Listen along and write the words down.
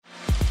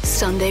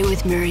Sunday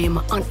with Miriam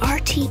on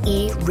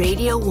RTE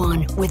Radio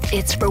 1 with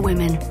It's for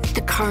Women,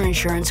 the car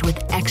insurance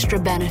with extra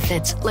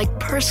benefits like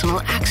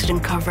personal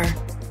accident cover.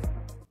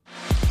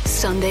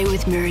 Sunday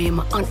with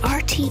Miriam on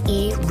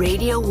RTE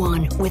Radio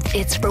 1 with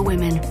It's for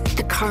Women,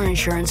 the car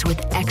insurance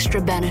with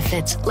extra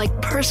benefits like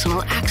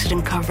personal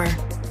accident cover.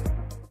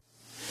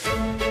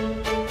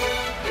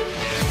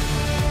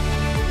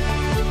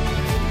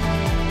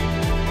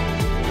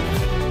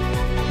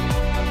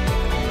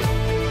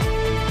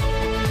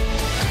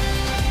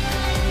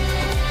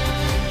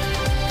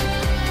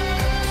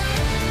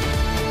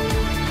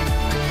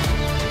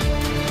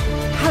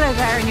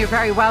 And you're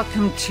very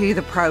welcome to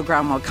the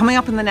programme. Well, coming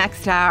up in the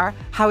next hour,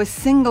 how a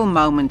single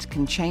moment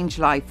can change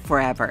life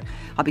forever.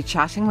 I'll be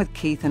chatting with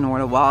Keith and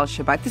Orla Walsh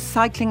about the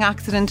cycling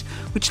accident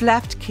which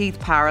left Keith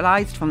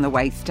paralysed from the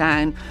waist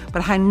down,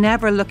 but how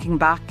never looking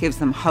back gives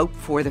them hope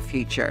for the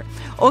future.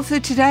 Also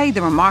today,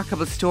 the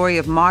remarkable story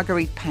of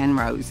Marguerite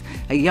Penrose,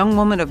 a young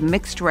woman of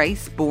mixed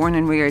race, born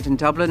and reared in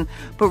Dublin,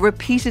 but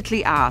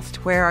repeatedly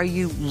asked, where are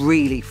you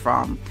really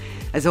from?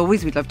 As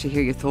always, we'd love to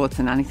hear your thoughts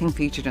on anything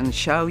featured on the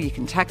show. You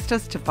can text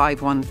us to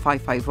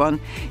 51551.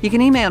 You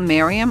can email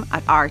Miriam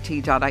at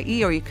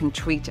rt.ie or you can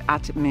tweet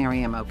at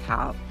Miriam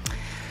O'Cal.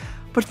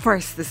 But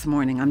first this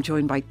morning, I'm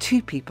joined by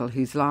two people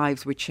whose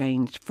lives were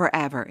changed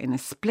forever in a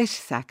split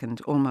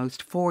second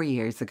almost 4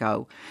 years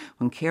ago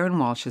when Kieran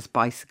Walsh's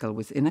bicycle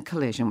was in a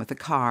collision with a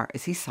car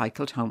as he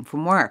cycled home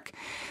from work.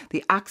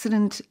 The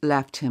accident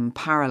left him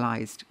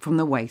paralysed from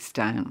the waist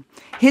down.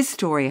 His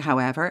story,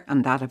 however,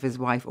 and that of his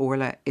wife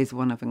Orla, is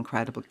one of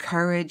incredible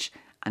courage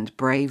and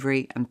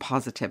bravery and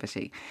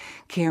positivity.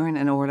 Kieran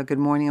and Orla, good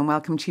morning and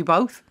welcome to you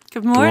both.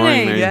 Good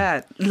morning.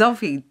 Yeah,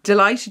 lovely.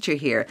 Delighted you're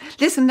here.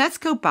 Listen, let's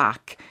go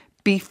back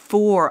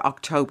before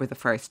October the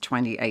 1st,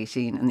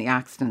 2018 and the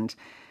accident.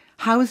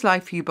 How was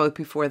life for you both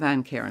before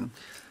then, Kieran?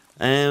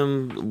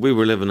 We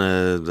were living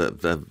a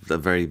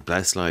very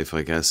blessed life,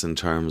 I guess, in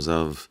terms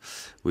of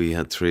we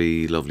had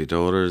three lovely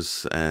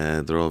daughters.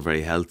 They're all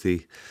very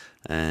healthy.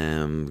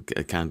 I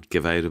can't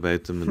give out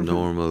about them. A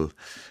normal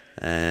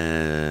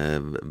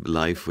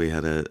life. We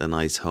had a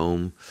nice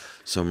home,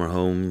 summer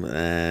home.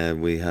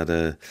 We had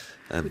a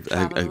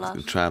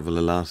travel a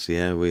lot.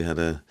 Yeah, we had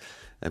a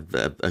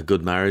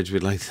good marriage,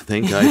 we'd like to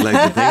think. I'd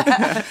like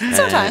to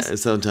think.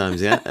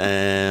 Sometimes, yeah.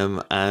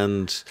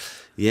 And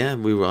yeah,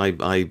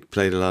 I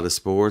played a lot of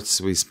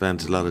sports. We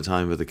spent a lot of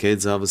time with the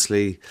kids,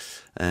 obviously.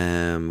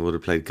 Would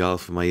have played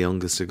golf with my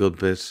youngest a good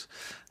bit.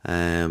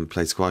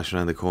 Played squash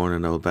around the corner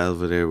in Old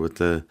Belvedere with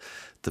the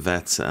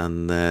vets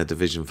and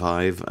Division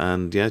 5.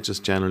 And yeah,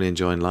 just generally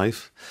enjoying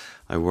life.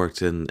 I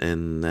worked in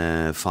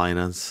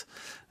finance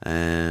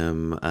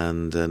and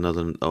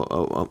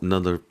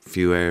another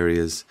few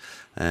areas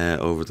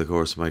over the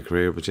course of my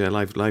career, but yeah,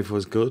 life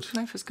was good.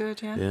 Life was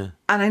good, yeah.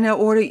 And I know,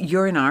 Orla,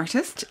 you're an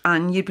artist,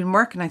 and you'd been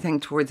working, I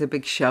think, towards a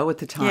big show at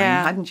the time,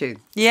 hadn't you?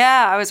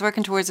 Yeah, I was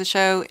working towards a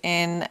show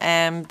in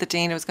the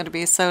Dean. It was going to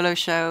be a solo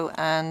show,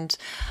 and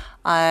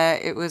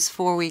it was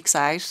 4 weeks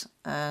out,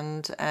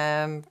 and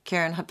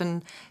Kieran had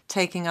been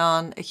taking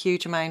on a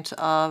huge amount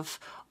of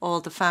all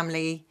the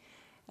family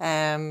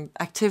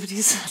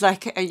activities.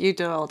 Like you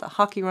did all the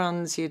hockey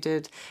runs, you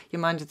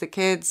minded the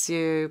kids,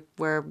 you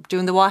were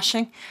doing the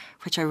washing,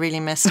 which I really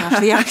missed after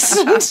the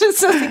accident.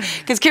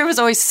 Because Kieran was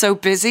always so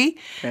busy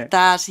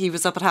that he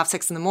was up at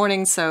 6:30 in the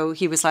morning. So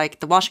he was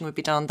like, the washing would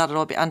be done, that'll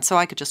all be, and so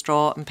I could just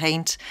draw and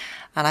paint.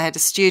 And I had a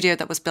studio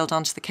that was built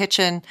onto the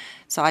kitchen,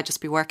 so I'd just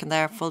be working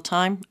there full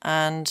time.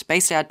 And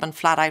basically, I'd been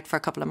flat out for a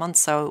couple of months,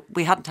 so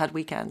we hadn't had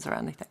weekends or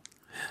anything.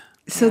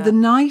 So the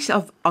night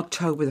of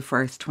October the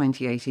 1st,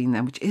 2018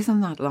 then, which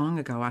isn't that long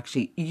ago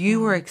actually, you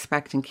were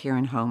expecting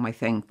Kieran home, I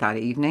think, that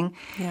evening.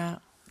 Yeah.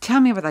 Tell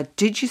me about that.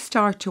 Did you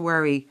start to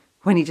worry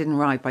when he didn't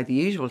arrive by the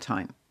usual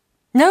time?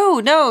 No,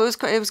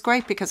 it was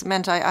great because it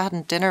meant I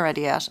hadn't dinner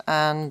ready yet,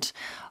 and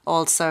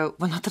also,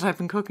 well, not that I've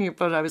been cooking it,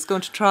 but I was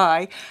going to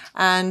try.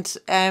 And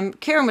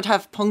Kieran would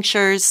have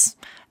punctures,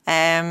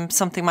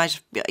 something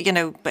might,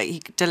 but he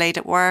delayed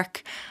at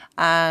work.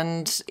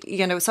 And,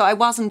 so I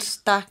wasn't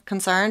that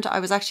concerned. I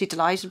was actually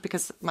delighted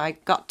because I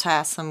got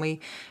tests and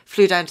we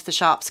flew down to the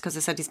shops because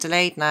I said he's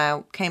delayed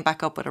now, came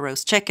back up with a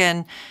roast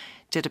chicken,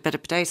 did a bit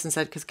of potato and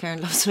said, because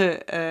Kieran loves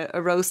a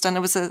roast. And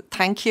it was a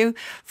thank you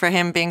for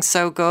him being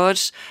so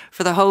good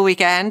for the whole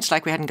weekend.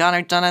 Like we hadn't gone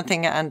or done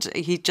anything and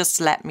he just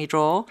let me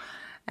draw.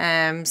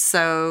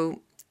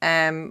 So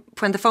when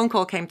the phone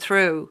call came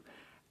through,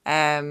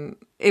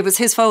 it was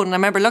his phone. And I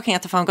remember looking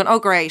at the phone going, oh,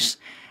 great.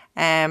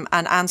 And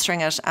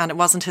answering it, and it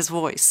wasn't his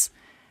voice,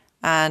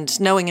 and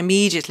knowing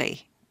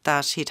immediately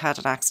that he'd had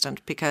an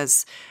accident,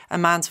 because a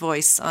man's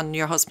voice on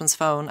your husband's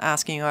phone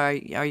asking you,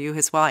 are you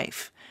his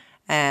wife?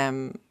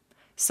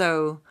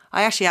 So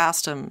I actually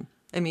asked him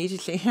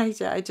immediately.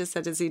 I just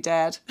said, is he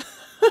dead?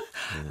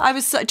 I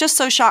was just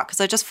so shocked because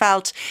I just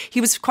felt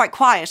he was quite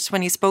quiet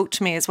when he spoke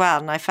to me as well,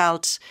 and I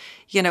felt,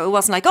 it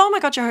wasn't like, oh my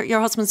God, your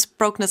husband's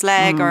broken his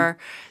leg or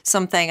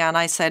something. And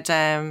I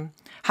said,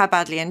 how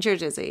badly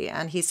injured is he?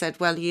 And he said,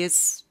 well, he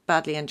is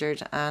badly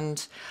injured, and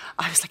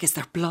I was like, is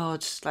there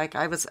blood?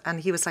 And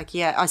he was like,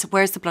 yeah. I said,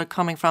 where's the blood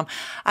coming from?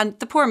 And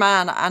the poor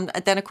man, and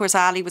then of course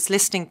Ali was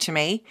listening to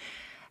me.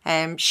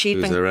 She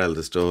was our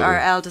eldest daughter. Our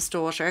eldest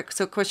daughter.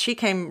 So of course she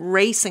came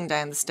racing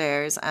down the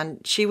stairs, and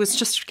she was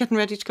just getting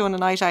ready to go on a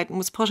night out and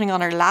was putting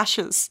on her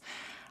lashes,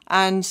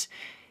 and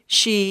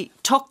she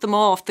took them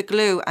off, the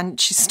glue, and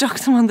she stuck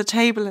them on the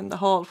table in the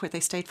hall where they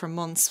stayed for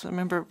months. I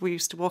remember we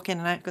used to walk in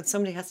and out and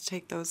somebody has to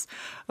take those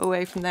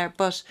away from there.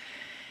 But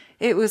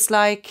it was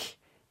like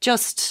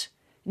just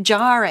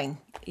jarring,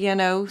 you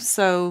know.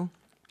 So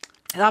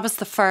that was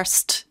the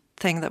first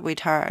thing that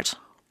we'd heard.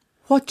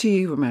 What do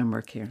you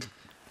remember, Kieran?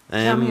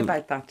 Tell me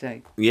about that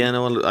day. Yeah,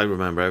 no, I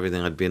remember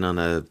everything. I'd been on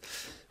a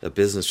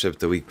business trip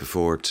the week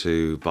before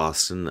to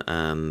Boston,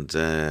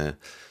 and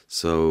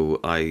so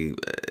I,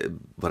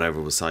 whatever,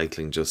 was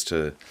cycling just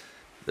to,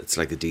 it's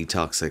like a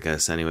detox, I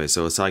guess, anyway.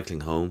 So I was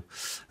cycling home,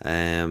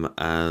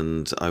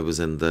 and I was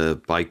in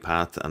the bike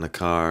path, and a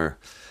car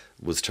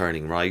was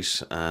turning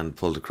right and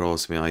pulled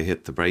across me. I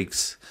hit the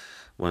brakes,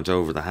 went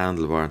over the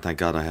handlebar, and thank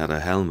God I had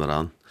a helmet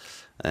on.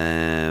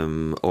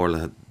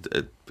 Orla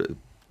had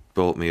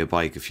bought me a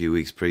bike a few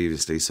weeks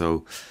previously,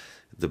 so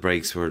the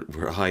brakes were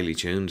highly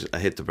tuned. I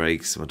hit the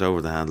brakes, went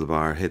over the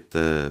handlebar, hit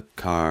the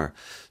car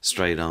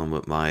straight on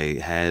with my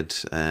head,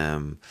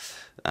 and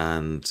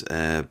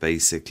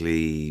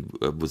basically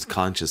was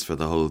conscious for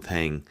the whole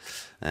thing.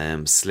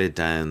 Slid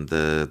down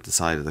the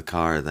side of the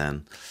car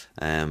then,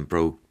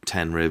 broke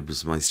 10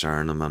 ribs, my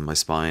sternum and my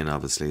spine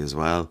obviously as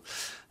well.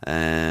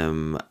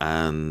 And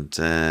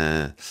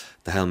the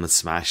helmet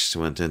smashed,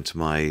 went into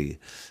my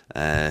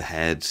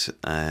head,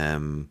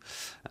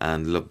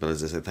 and look, but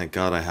as I said, thank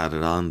God I had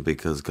it on,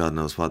 because God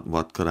knows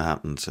what could have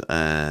happened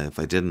if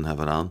I didn't have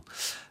it on.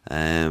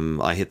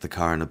 I hit the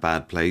car in a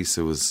bad place.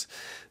 It was,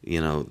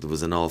 you know, there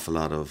was an awful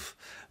lot of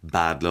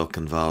bad luck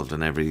involved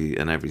in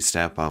every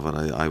step of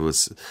it. I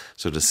was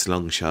sort of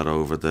slungshot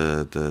over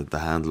the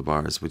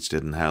handlebars, which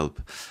didn't help,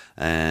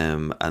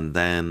 and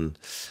then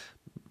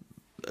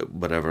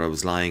whatever, I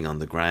was lying on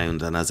the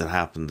ground, and as it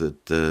happened,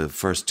 the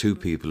first two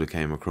people who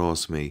came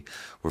across me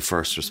were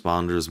first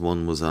responders.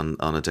 One was on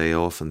a day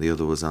off and the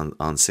other was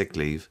on sick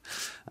leave,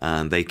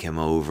 and they came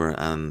over,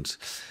 and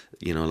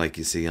you know, like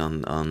you see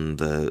on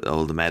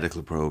all the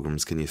medical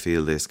programs, can you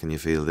feel this, can you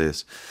feel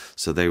this?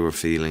 So they were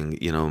feeling,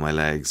 you know, my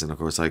legs, and of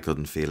course I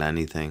couldn't feel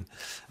anything,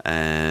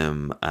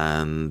 and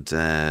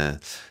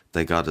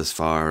they got as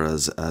far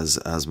as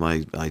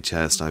my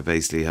chest. I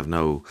basically have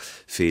no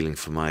feeling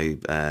from my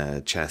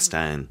chest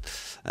down,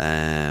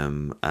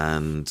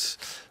 and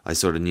I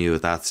sort of knew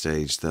at that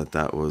stage that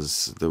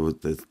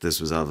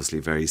this was obviously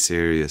very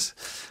serious,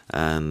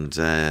 and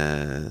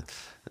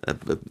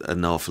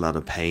an awful lot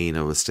of pain.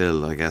 I was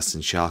still, I guess,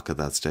 in shock at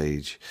that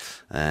stage,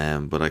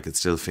 but I could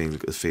still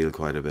feel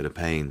quite a bit of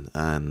pain,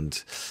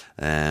 and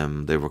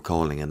they were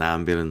calling an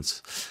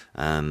ambulance,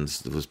 and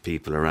there was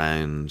people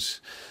around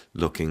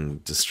looking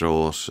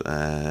distraught,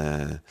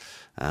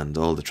 and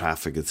all the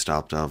traffic had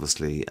stopped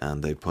obviously,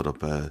 and they put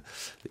up a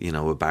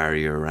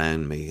barrier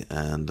around me,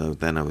 and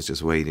then I was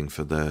just waiting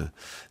for the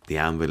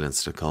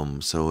ambulance to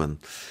come. So, and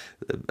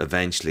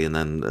eventually, and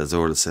then as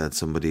Orla said,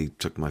 somebody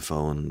took my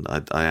phone.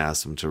 I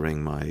asked them to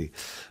ring my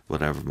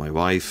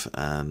wife,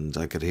 and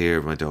I could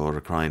hear my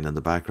daughter crying in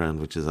the background,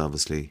 which is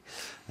obviously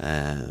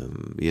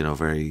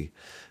very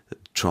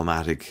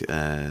traumatic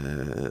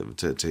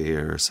to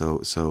hear her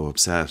so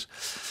upset.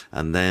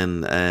 And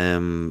then I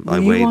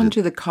waited. Were you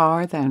under the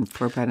car then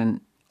for about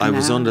an I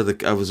was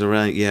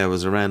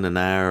around an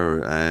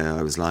hour.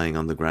 I was lying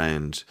on the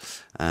ground,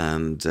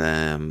 and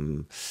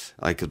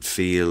I could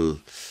feel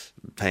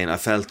pain. I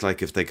felt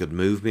like if they could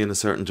move me in a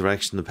certain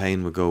direction, the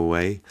pain would go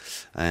away.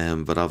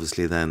 But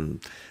obviously then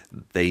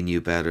they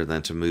knew better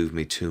than to move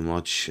me too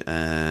much.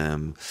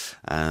 And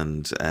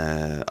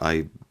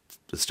I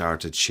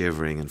started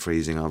shivering and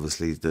freezing,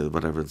 obviously,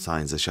 whatever the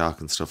signs of shock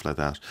and stuff like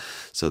that.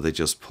 So they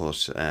just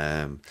put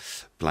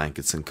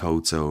blankets and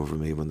coats over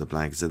me when the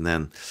blankets, and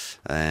then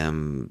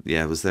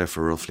I was there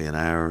for roughly an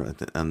hour,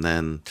 and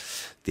then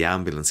the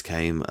ambulance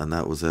came, and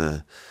that was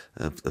a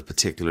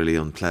particularly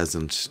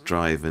unpleasant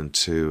drive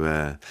into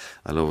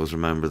I'll always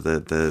remember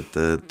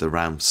the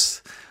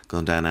ramps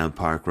going down Elm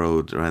Park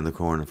Road around the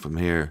corner from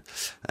here.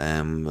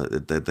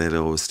 They'd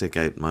always stick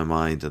out in my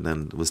mind, and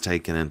then was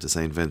taken into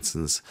St.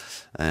 Vincent's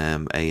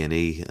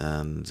A&E,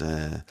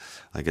 and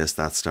I guess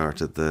that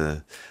started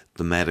the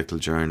medical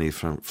journey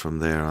from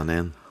there on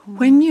in.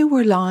 When you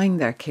were lying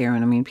there,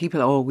 Kieran, I mean,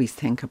 people always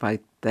think about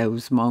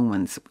those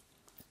moments.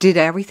 Did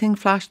everything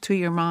flash through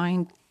your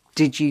mind?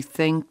 Did you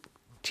think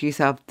to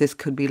yourself, this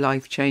could be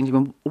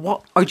life-changing?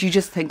 Or do you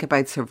just think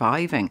about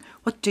surviving?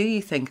 What do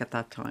you think at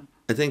that time?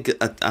 I think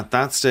at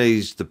that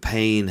stage, the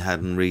pain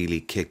hadn't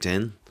really kicked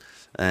in.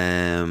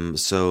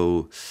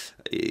 So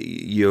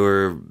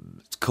you're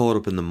caught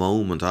up in the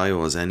moment. I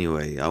was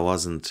anyway. I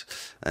wasn't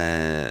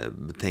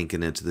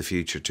thinking into the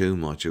future too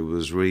much. It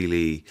was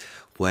really,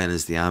 when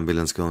is the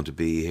ambulance going to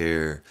be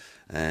here?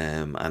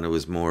 and it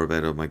was more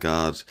about, oh my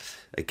God,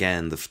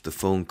 again, the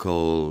phone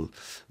call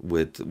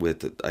with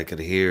I could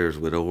hear it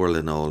with Orla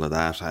and all of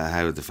that,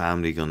 how the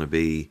family going to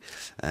be,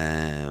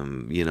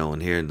 you know,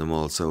 and hearing them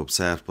all so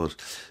upset. But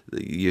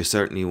you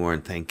certainly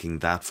weren't thinking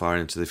that far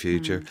into the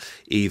future.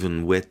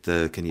 Even with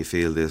the, can you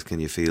feel this, can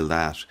you feel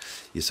that,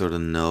 you sort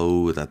of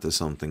know that there's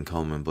something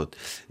coming. But,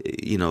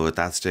 you know, at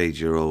that stage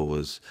you're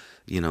always,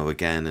 you know,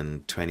 again,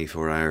 in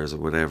 24 hours or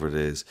whatever it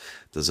is,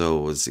 there's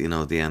always, you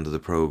know, the end of the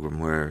programme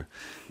where,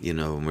 you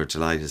know, and we're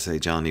delighted to say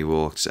Johnny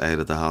walked out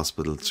of the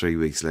hospital 3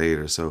 weeks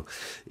later. So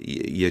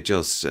you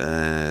just,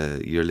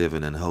 you're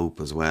living in hope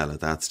as well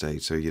at that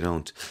stage. So you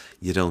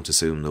don't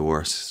assume the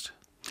worst.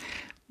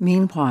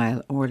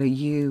 Meanwhile, Orla,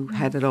 you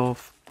headed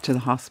off to the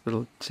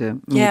hospital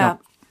to meet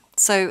up.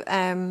 So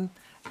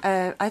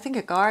I think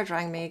a guard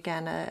rang me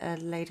again, a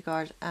lady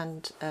guard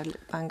and a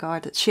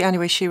vanguard.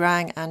 She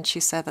rang and she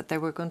said that you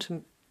were going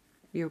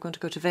to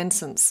go to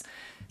Vincent's.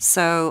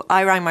 So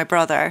I rang my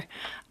brother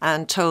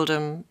and told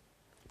him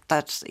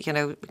that, you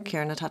know,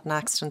 Kieran had an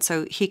accident.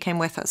 So he came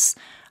with us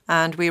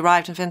and we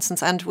arrived in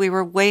Vincent's and we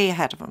were way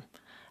ahead of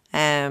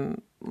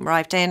him.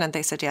 Arrived in and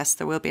they said, yes,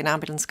 there will be an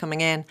ambulance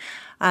coming in.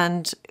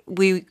 And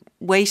we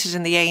waited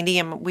in the A&E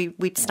and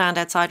we'd stand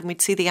outside and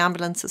we'd see the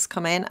ambulances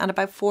come in, and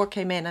about 4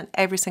 came in and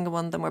every single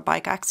one of them were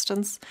bike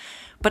accidents.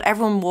 But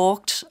everyone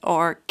walked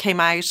or came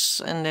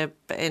out in a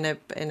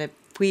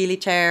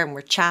wheelie chair and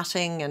were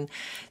chatting. And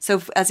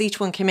so as each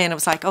one came in, it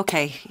was like,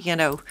 okay, you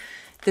know,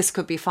 this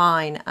could be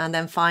fine. And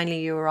then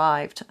finally you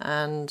arrived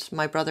and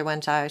my brother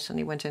went out and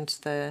he went into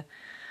the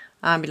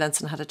ambulance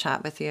and had a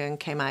chat with you and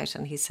came out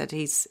and he said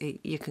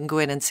you can go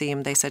in and see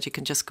him. They said you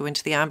can just go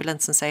into the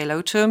ambulance and say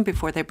hello to him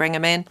before they bring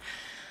him in.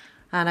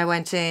 And I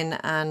went in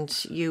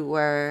and you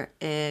were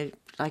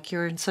like,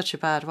 you're in such a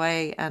bad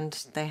way,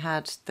 and they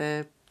had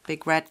the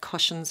big red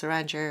cushions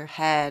around your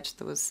head.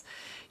 There was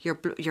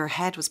your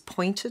head was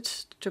pointed,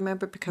 do you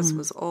remember, because it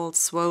was all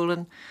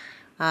swollen,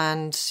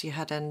 and you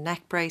had a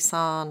neck brace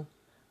on,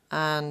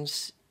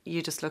 and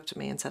you just looked at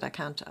me and said, I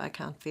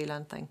can't feel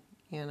anything,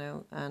 you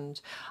know. And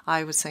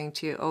I was saying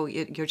to you, oh,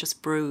 you're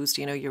just bruised,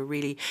 you know, you're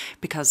really,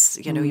 because,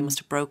 you know, you must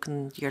have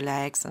broken your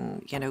legs,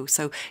 and, you know,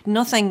 so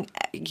nothing,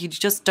 you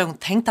just don't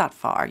think that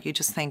far. You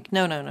just think,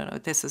 no,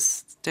 this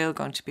is still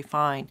going to be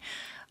fine.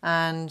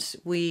 And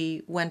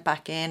we went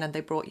back in and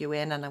they brought you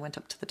in, and I went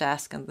up to the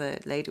desk and the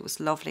lady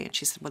was lovely and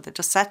she said, well, they'll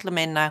just settle him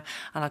in now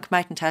and I'll come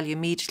out and tell you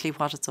immediately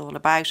what it's all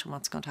about and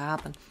what's going to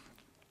happen.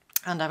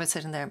 And I was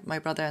sitting there, my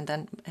brother and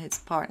then his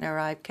partner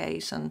arrived,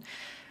 Kate, and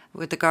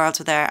with the girls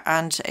were there,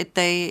 and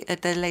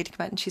the lady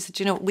came out and she said,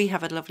 you know, we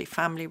have a lovely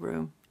family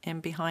room in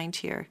behind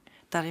here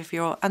that if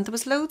you're, and there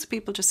was loads of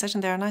people just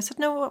sitting there, and I said,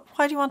 no,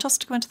 why do you want us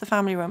to go into the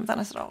family room? Then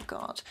I said, oh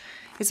God,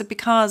 is it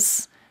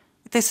because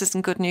this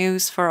isn't good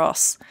news for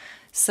us?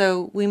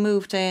 So we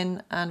moved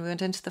in and we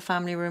went into the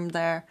family room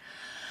there,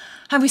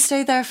 and we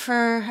stayed there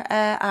for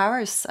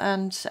hours,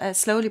 and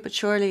slowly but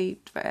surely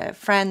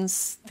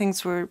friends,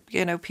 things were,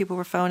 you know, people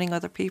were phoning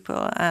other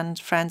people and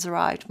friends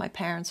arrived, my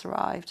parents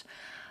arrived.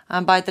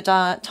 And by the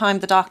time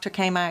the doctor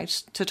came out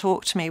to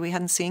talk to me, we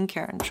hadn't seen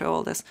Kieran through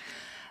all this.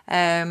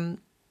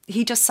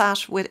 He just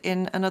sat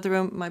in another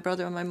room, my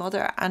brother and my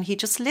mother, and he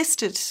just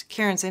listed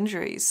Kieran's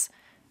injuries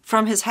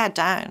from his head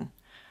down.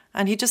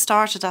 And he just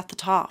started at the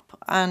top.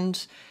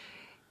 And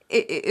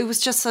it was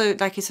just so,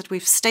 like he said,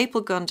 we've staple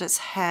gunned his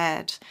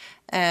head.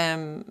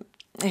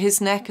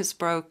 His neck is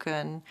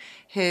broken.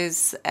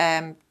 His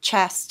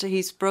chest,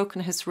 he's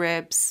broken his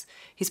ribs.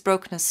 He's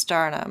broken his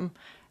sternum.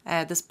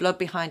 There's blood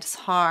behind his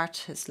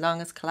heart. His lung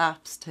has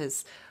collapsed.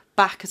 His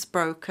back is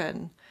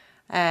broken.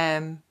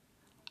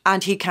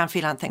 And he can't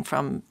feel anything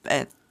from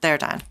there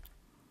down.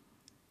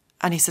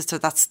 And he says, so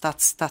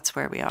that's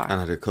where we are. And I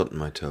had a cut in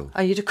my toe.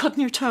 Oh, you had a cut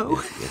in your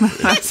toe?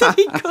 Yeah. So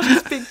he cut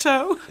his big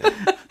toe.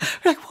 Yeah.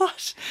 Like,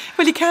 what?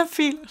 Well, he can't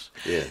feel it.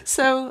 Yeah.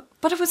 So,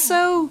 but it was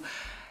so...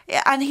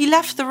 And he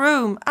left the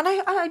room, and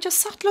I just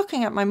sat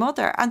looking at my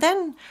mother, and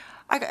then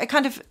I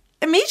kind of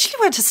immediately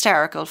went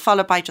hysterical,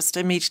 followed by just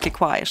immediately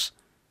quiet.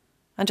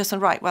 And just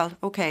went, right, well,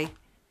 okay,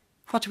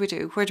 what do we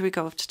do? Where do we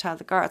go to tell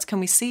the guards? Can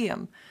we see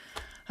him?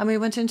 And we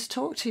went in to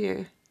talk to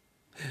you.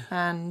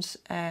 And...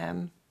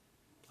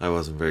 I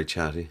wasn't very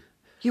chatty.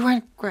 You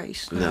weren't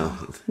great. No.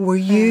 Were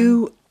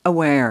you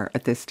aware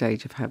at this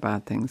stage of how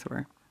bad things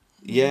were?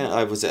 Yeah,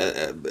 I was.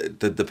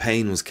 The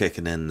pain was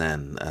kicking in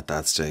then at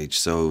that stage.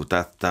 So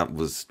that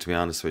was, to be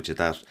honest with you,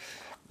 that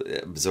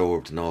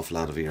absorbed an awful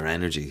lot of your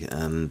energy.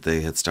 And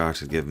they had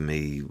started giving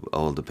me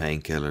all the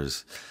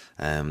painkillers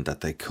that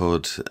they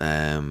could.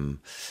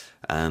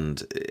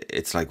 And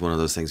it's like one of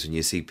those things when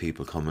you see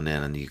people coming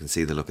in and you can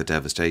see the look of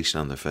devastation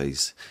on their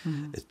face.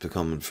 Mm. It's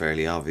becoming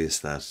fairly obvious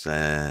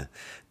that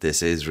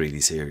this is really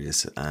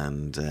serious.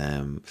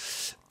 And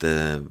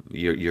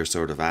you're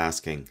sort of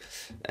asking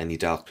any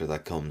doctor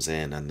that comes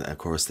in, and of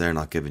course they're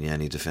not giving you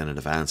any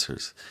definitive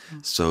answers.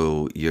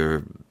 So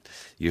you're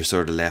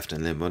sort of left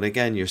in limbo. And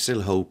again, you're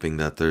still hoping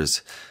that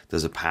there's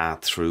a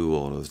path through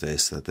all of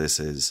this, that this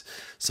is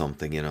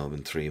something, you know,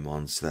 in 3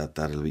 months that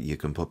you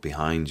can put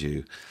behind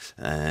you.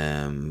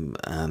 And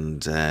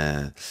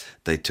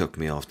they took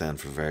me off then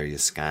for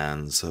various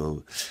scans.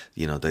 So,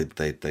 you know,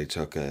 they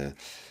took an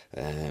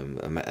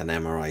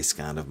MRI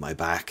scan of my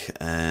back,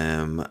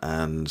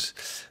 and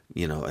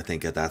you know, I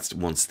think that's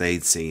once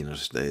they'd seen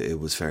it, it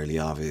was fairly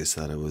obvious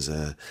that it was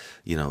a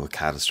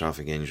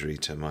catastrophic injury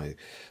to my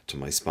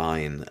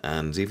spine.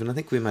 And even I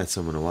think we met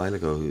someone a while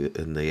ago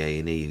in the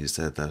A&E who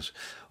said that,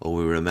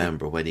 we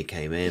remember when he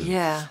came in.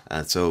 Yeah.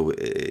 And so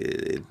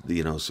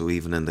so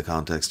even in the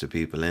context of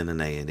people in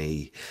an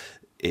A&E,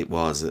 it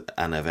was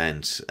an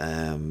event.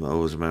 I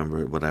always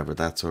remember whatever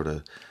that sort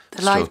of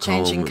the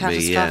life-changing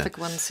catastrophic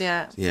ones,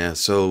 yeah. Yeah,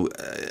 so,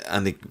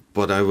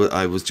 but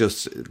I was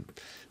just,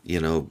 you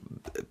know,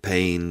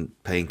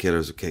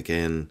 painkillers would kick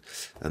in,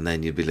 and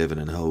then you'd be living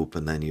in hope,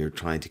 and then you're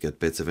trying to get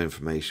bits of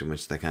information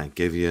which they can't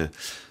give you.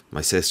 My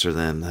sister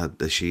then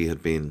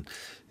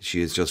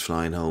she was just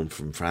flying home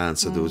from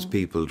France, so there was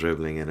people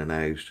dribbling in and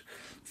out.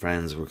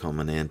 Friends were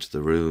coming into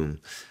the room,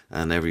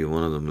 and every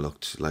one of them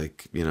looked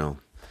like, you know,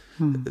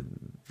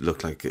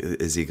 looked like,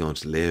 is he going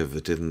to live?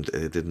 It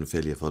didn't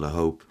fill you full of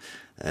hope.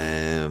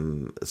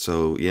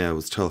 So yeah, it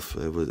was tough.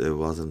 It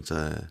wasn't.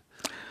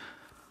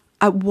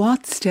 At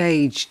what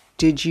stage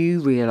did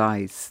you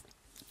realise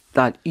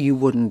that you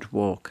wouldn't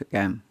walk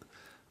again?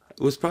 It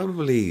was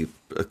probably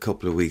a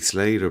couple of weeks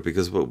later,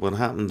 because what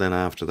happened then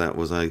after that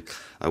was I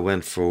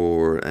went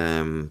for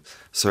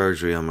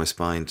surgery on my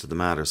spine to the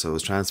Mater. So I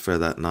was transferred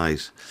that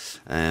night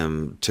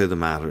to the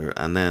Mater,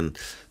 and then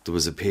there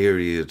was a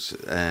period,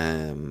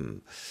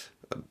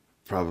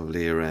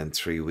 probably around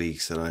 3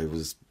 weeks, that I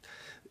was,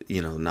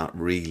 you know, not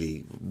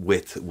really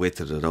with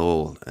it at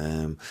all,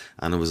 and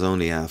it was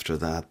only after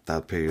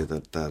that period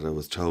that I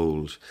was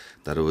told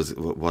that it was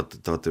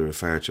what they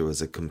refer to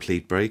as a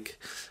complete break.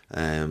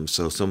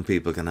 So some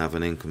people can have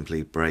an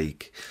incomplete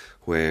break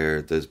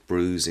where there's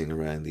bruising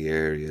around the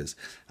areas,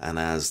 and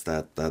as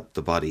that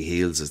the body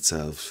heals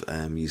itself,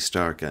 you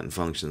start getting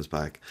functions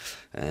back.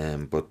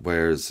 But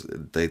whereas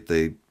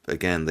they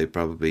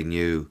probably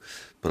knew,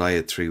 but I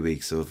had 3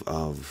 weeks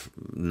of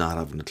not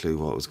having a clue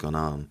what was going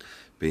on,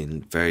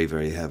 being very,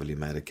 very heavily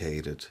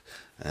medicated,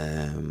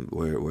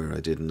 where I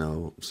didn't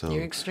know. So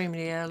you're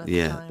extremely ill at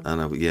the time.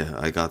 And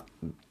I got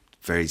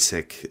very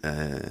sick.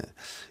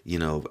 You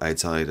know,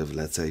 outside of,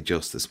 let's say,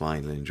 just the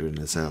spinal injury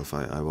in itself,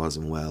 I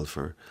wasn't well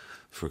for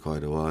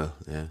quite a while.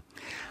 Yeah.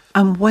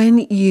 And when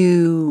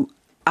you,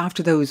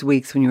 after those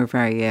weeks when you were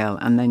very ill,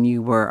 and then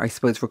you were, I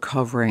suppose,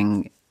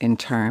 recovering in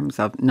terms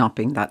of not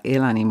being that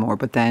ill anymore,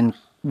 but then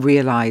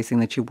realising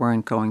that you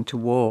weren't going to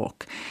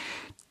walk,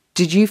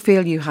 did you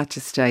feel you had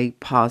to stay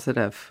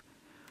positive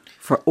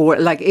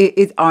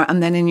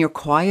and then in your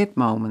quiet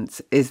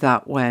moments, is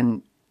that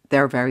when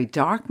they're very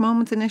dark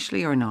moments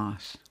initially or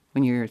not?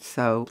 When you're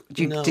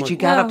did you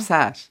get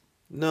upset?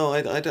 No,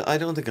 I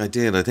don't think I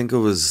did. I think it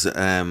was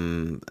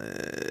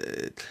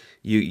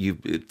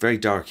very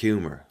dark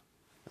humour,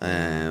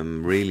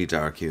 really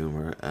dark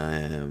humour.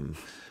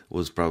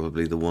 Was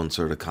probably the one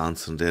sort of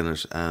constant in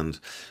it, and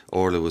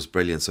Orla was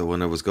brilliant. So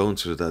when I was going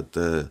through that,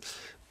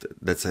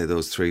 let's say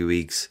those 3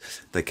 weeks,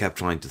 they kept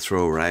trying to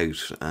throw her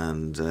out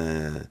and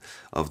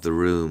of the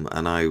room,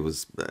 and I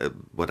was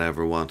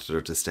wanted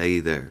her to stay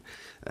there.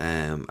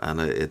 And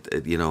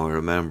it you know, I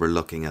remember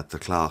looking at the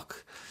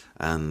clock,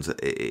 and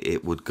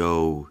it would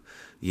go,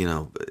 you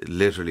know,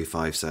 literally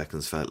 5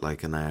 seconds felt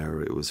like an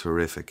hour. It was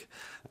horrific,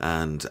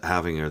 and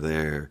having her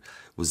there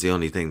was the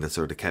only thing that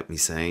sort of kept me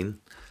sane.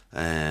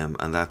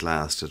 And that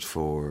lasted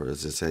for,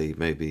 as I say,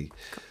 maybe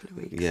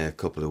a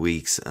couple of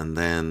weeks, and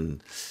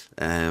then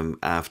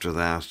after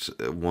that,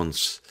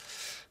 once,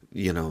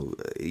 you know,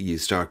 you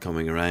start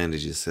coming around,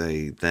 as you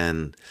say,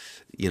 then,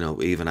 you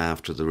know, even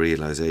after the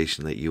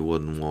realisation that you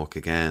wouldn't walk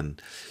again,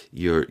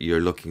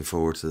 you're looking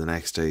forward to the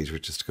next stage,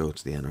 which is to go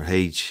to the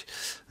NRH,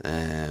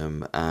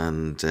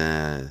 and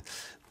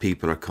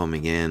people are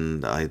coming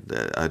in. I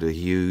had a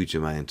huge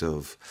amount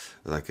of,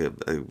 like a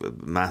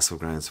massive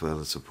groundswell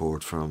of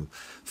support from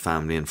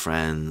family and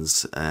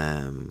friends.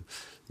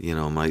 You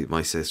know,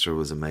 my sister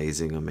was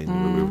amazing. I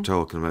mean, we were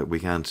talking about,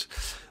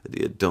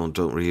 don't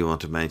really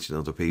want to mention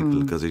other people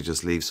because we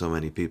just leave so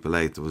many people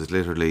out. There was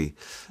literally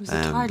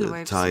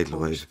a tidal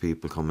wave of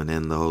people coming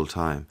in the whole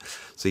time.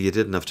 So you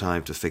didn't have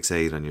time to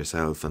fixate on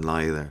yourself and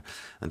lie there.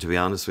 And to be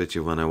honest with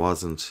you, when I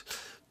wasn't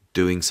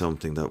doing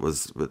something that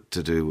was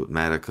to do with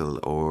medical,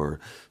 or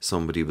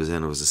somebody was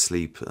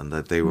asleep, and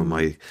that they were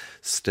my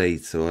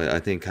state. So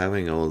I think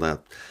having all that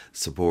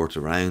support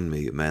around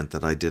me meant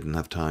that I didn't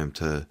have time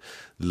to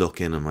look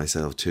in on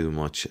myself too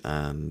much,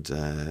 and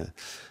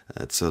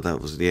so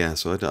that was,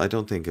 so I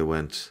don't think it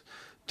went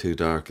too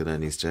dark at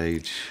any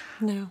stage.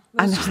 No,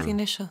 that was just the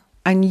initial.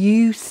 And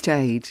you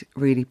stayed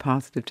really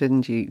positive,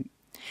 didn't you?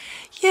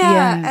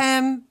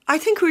 Yeah. I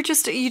think you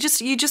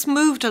just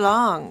moved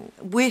along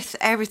with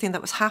everything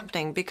that was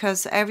happening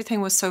because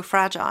everything was so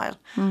fragile,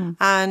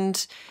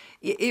 and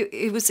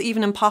it was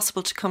even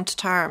impossible to come to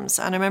terms.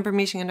 And I remember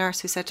meeting a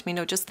nurse who said to me,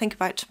 "No, just think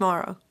about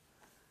tomorrow."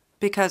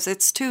 Because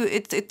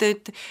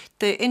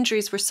the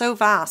injuries were so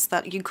vast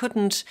that you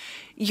couldn't,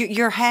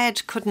 your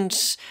head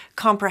couldn't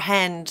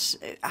comprehend.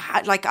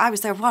 Like I was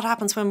there, what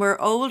happens when we're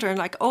older? And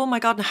like, oh my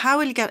God, and how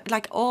will you get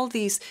like all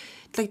these?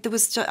 Like there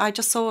was, I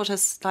just saw it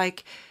as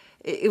like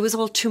it was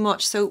all too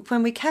much. So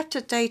when we kept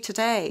it day to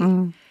day,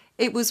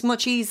 it was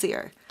much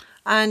easier,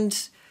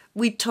 and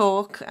we'd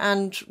talk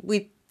and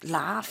we'd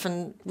laugh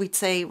and we'd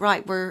say,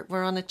 right, we're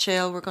on a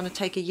chill. We're going to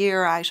take a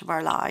year out of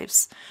our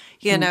lives.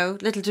 You know,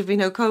 little did we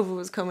know COVID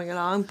was coming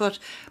along, but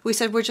we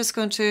said we're just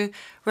going to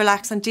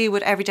relax and deal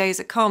with every day as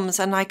it comes.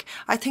 And like,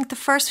 I think the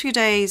first few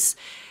days,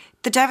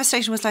 the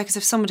devastation was like as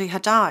if somebody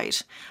had died.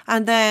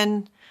 And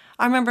then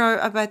I remember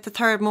about the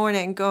third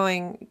morning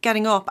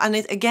getting up, and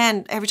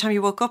again, every time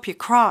you woke up, you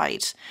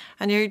cried,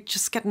 and you're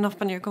just getting up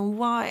and you're going,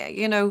 why?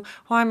 You know,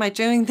 why am I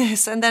doing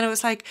this? And then it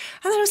was like,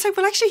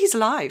 well, actually, he's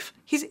alive.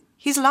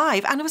 He's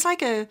alive. And it was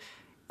like a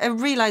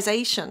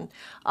realization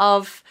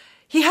of,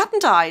 he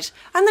hadn't died.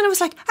 And then it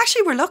was like,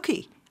 actually, we're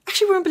lucky.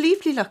 Actually, we're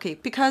unbelievably lucky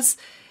because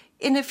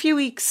in a few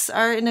weeks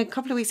or in a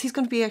couple of weeks, he's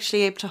going to be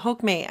actually able to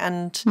hug me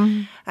and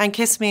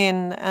kiss me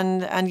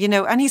and you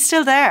know, and he's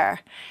still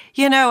there,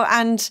 you know,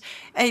 and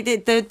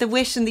the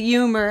wit and the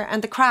humour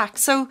and the crack.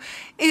 So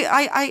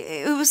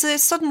it was a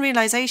sudden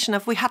realisation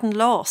of we hadn't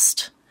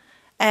lost.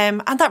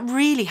 And that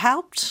really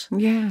helped.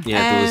 Yeah.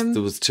 Yeah,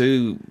 there was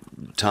 2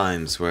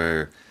 times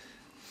where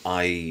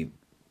I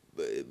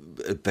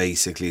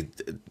basically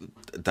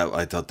that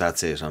I thought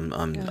that's it. I'm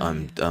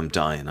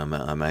dying.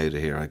 I'm out of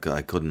here.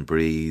 I couldn't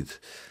breathe,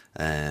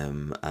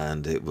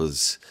 and it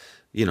was,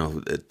 you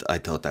know, I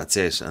thought that's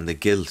it. And the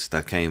guilt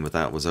that came with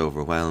that was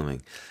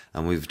overwhelming.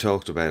 And we've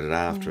talked about it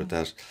after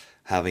that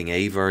having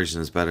a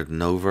version is better than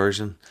no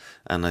version.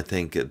 And I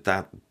think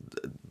that,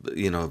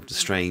 you know,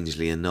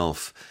 strangely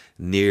enough,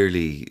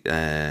 nearly,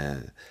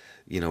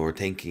 you know, were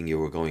thinking you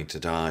were going to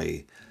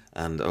die.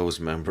 And I always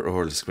remember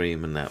Orla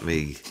screaming at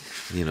me,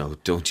 you know,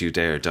 don't you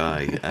dare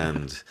die.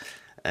 And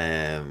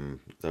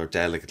or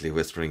delicately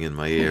whispering in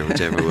my ear,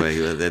 whichever way,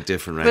 a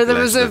different recollection. But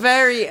there was a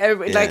very,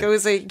 like, it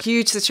was a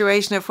huge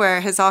situation of where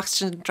his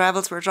oxygen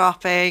levels were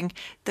dropping.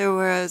 There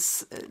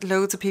was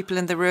loads of people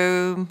in the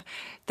room.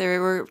 They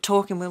were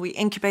talking, will we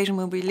incubate him,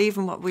 will we leave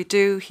him, what we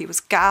do? He was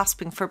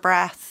gasping for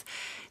breath.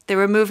 They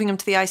were moving him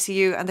to the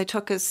ICU and they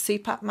took his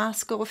CPAP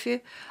mask off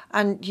you,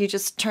 and you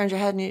just turned your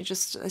head and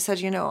I said,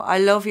 you know, I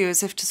love you,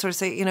 as if to sort of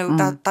say, you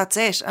know, that's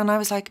it. And I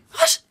was like,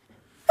 what?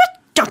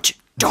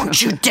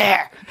 Don't you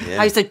dare.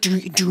 Yeah. I said,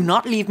 do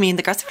not leave me and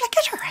the girls. They were like,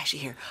 get her out of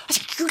here. I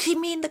said, you leave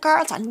me and the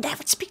girls, I'll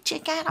never speak to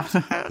you again. I was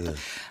like, yeah.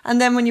 And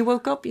then when you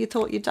woke up, you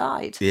thought you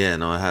died. Yeah,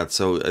 no, I had.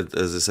 So,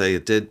 as I say,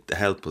 it did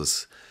help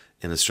us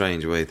in a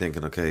strange way,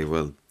 thinking, okay,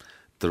 well,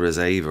 there is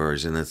a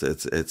version.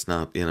 It's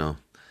not, you know,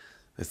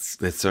 it's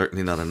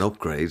certainly not an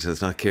upgrade.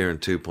 It's not Kieran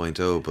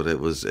 2.0, but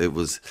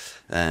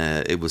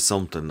it was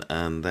something.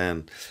 And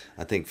then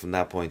I think from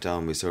that point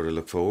on, we sort of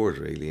looked forward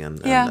really and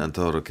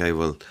thought, okay,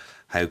 well,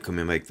 how can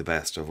we make the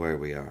best of where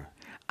we are?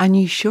 And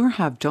you sure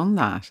have done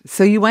that.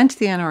 So you went to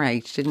the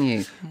NRH, didn't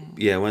you?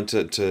 Yeah, I went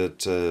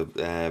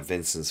to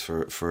Vincent's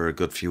for a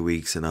good few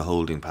weeks in a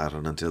holding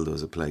pattern until there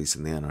was a place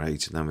in the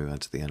NRH, and then we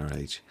went to the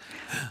NRH.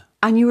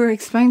 And you were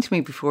explaining to me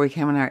before we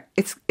came on air,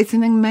 it's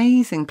an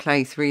amazing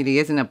place, really,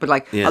 isn't it? But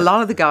like a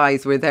lot of the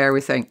guys were there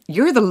were saying,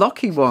 you're the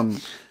lucky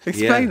one.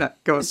 Explain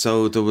that. Go on.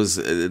 So there was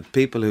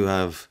people who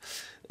have,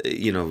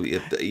 you know,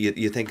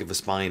 you think of a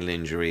spinal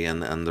injury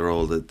and they're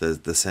all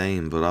the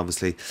same, but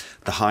obviously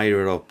the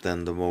higher up,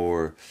 then the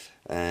more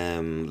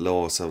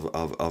loss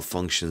of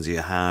functions you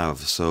have.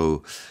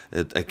 So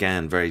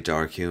again, very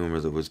dark humour.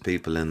 There was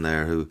people in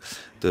there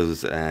there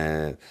was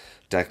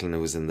Declan,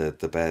 who was in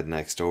the bed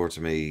next door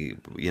to me,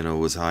 you know,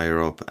 was higher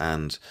up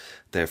and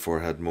therefore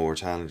had more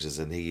challenges,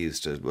 and he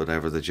used to,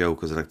 whatever the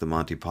joke was, like the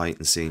Monty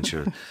Python scene,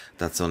 sure,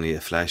 that's only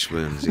a flesh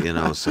wound, you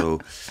know. So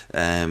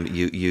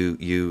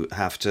you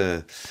have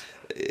to,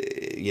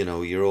 you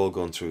know, you're all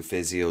going through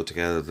physio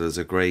together. There's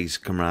a great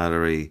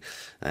camaraderie.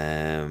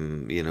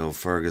 You know,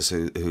 Fergus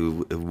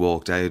who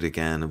walked out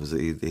again,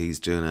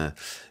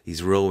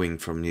 he's rowing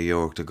from New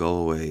York to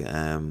Galway,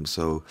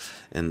 so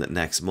in the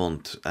next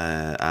month,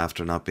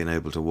 after not being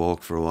able to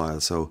walk for a while,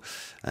 so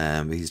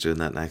he's doing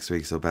that next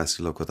week, so best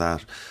of luck with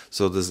that.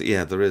 So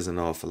there is an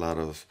awful lot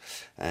of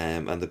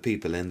and the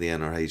people in the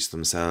NRH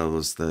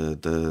themselves,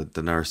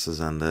 the nurses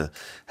and the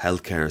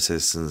healthcare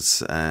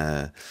assistants,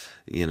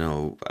 you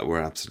know, were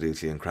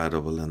absolutely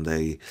incredible, and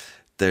they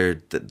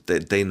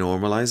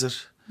normalise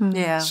it.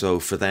 Yeah. So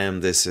for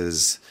them, this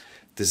is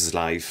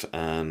life,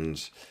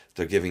 and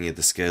they're giving you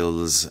the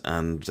skills,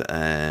 and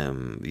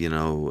you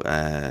know,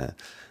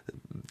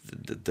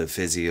 the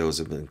physios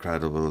have been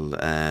incredible.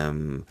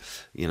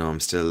 You know,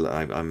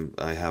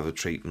 I have a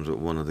treatment with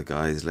one of the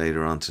guys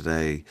later on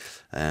today.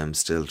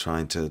 Still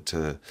trying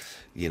to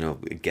you know,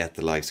 get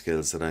the life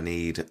skills that I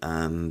need,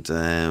 and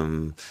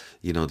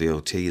you know, the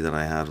OT that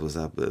I had was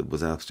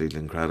absolutely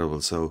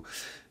incredible. So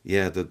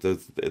yeah, the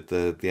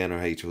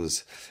NRH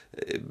was,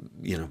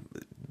 you know,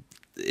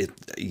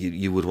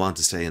 you would want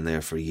to stay in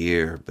there for a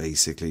year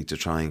basically to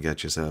try and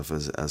get yourself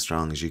as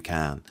strong as you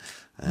can.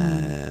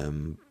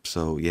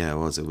 So yeah,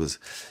 it was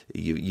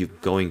you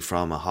going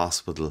from a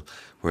hospital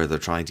where they're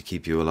trying to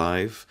keep you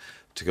alive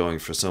to going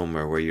for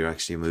somewhere where you're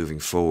actually moving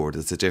forward.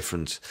 It's a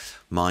different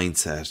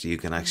mindset. You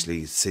can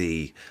actually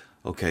see,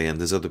 okay, and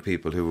there's other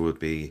people who would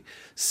be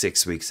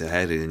 6 weeks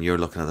ahead of you, and you're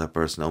looking at that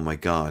person, oh my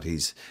God,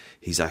 he's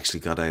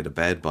actually got out of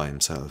bed by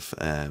himself.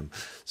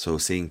 So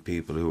seeing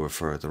people who are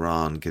further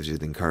on gives you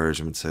the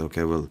encouragement to say,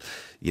 okay, well,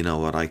 you know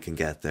what, I can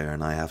get there,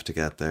 and I have to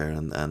get there,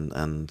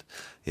 and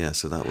yeah,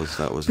 so that was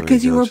very good.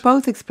 Because you were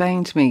both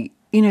explaining to me,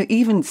 you know,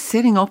 even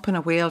sitting up in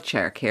a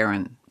wheelchair,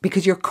 Kieran,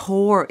 because your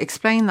core,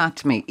 explain that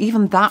to me,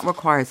 even that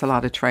requires a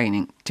lot of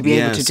training to be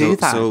able to do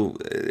that. So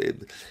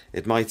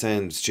it might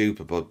sound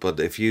stupid, but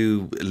if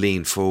you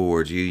lean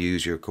forward, you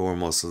use your core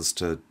muscles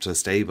to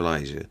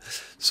stabilise you.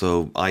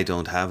 So I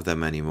don't have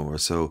them anymore.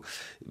 So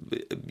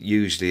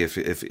usually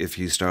if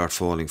you start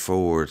falling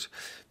forward,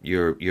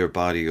 your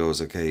body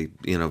goes, okay,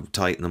 you know,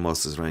 tighten the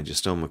muscles around your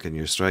stomach and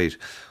you're straight.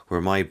 Where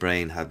my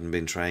brain hadn't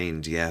been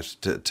trained yet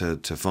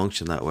to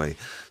function that way.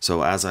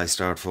 So as I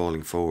start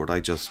falling forward,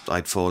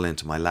 I'd fall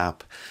into my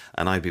lap,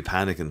 and I'd be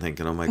panicking,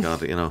 thinking, oh my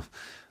God, you know,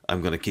 I'm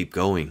going to keep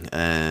going.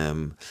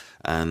 And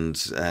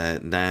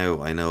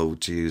now I know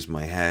to use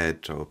my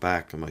head, throw it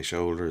back, and my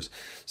shoulders.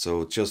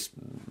 So it's just,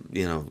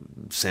 you know,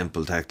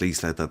 simple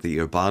techniques like that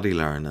your body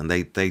learn, and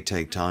they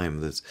take time.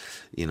 That's,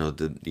 you know,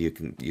 you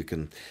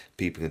can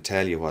people can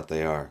tell you what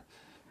they are,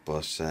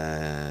 but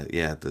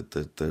yeah,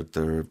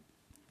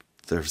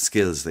 they're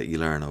skills that you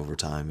learn over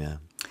time. Yeah.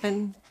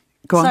 And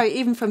sorry,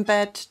 even from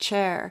bed to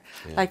chair,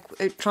 like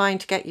trying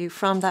to get you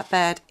from that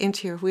bed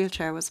into your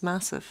wheelchair was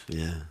massive.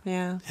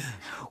 Yeah.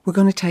 We're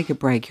going to take a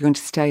break. You're going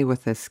to stay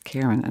with us,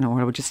 Kieran and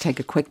Orla. We'll just take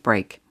a quick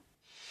break.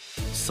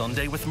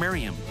 Sunday with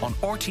Miriam on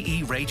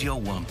RTE Radio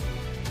 1.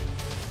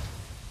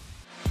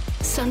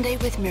 Sunday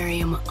with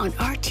Miriam on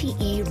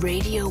RTE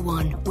Radio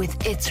 1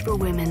 with It's for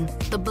Women,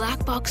 the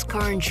black box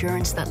car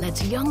insurance that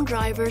lets young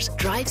drivers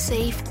drive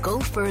safe, go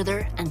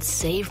further and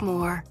save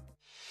more.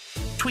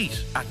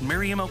 Tweet at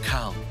Miriam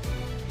O'Call.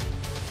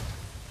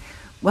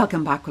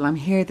 Welcome back. Well, I'm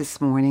here this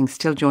morning,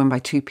 still joined by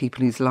two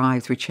people whose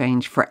lives were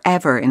changed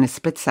forever in a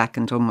split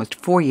second almost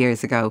 4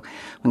 years ago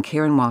when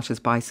Kieran Walsh's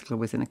bicycle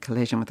was in a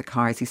collision with a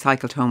car as he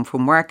cycled home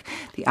from work.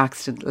 The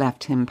accident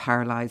left him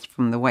paralysed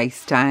from the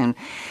waist down.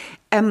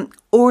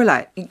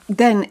 Orla,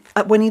 then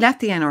when he left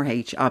the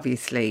NRH,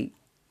 obviously,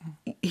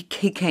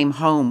 he came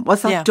home.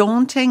 Was that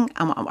daunting?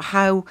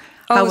 How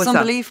it was was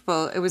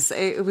unbelievable. That?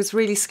 It was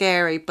really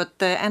scary. But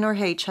the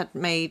NRH had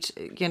made,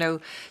 you know,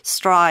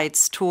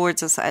 strides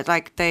towards us.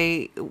 Like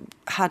they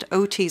had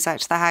OTs out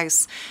to the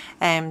house.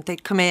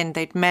 They'd come in.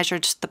 They'd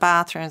measured the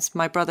bathrooms.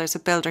 My brother's a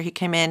builder. He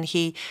came in.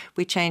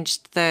 We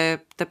changed the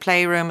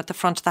playroom at the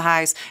front of the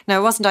house. Now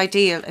it wasn't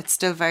ideal. It's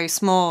still very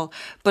small,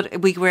 but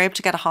we were able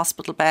to get a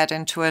hospital bed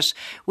into it.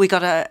 We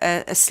got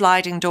a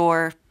sliding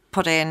door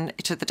put in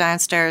to the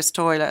downstairs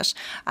toilet,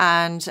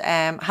 and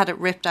had it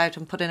ripped out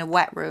and put in a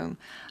wet room,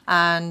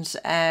 and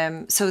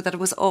so that it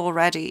was all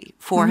ready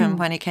for him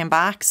when he came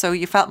back. So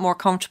you felt more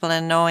comfortable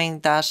in knowing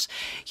that,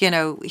 you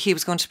know, he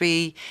was going to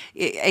be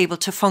able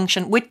to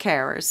function with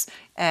carers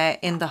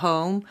in the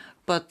home.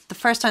 But the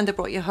first time they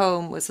brought you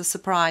home was a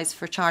surprise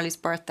for Charlie's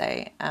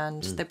birthday,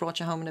 and they brought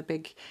you home in a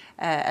big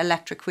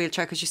electric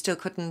wheelchair because you still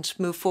couldn't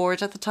move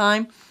forward at the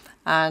time.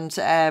 And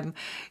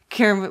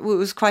Kieran, it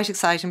was quite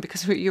exciting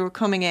because you were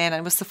coming in,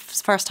 and it was the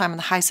first time in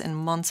the house in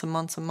months and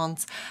months and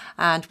months,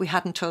 and we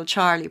hadn't told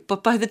Charlie.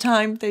 But by the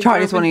time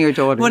Charlie's one of your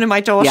daughters. One of my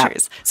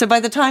daughters. Yeah. So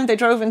by the time they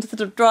drove into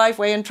the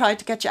driveway and tried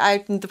to get you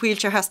out, and the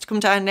wheelchair has to come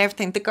down and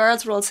everything, the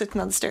girls were all sitting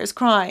on the stairs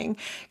crying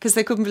because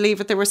they couldn't believe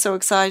it. They were so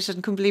excited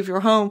and couldn't believe you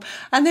were home.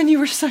 And then you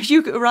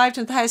arrived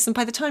in the house, and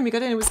by the time you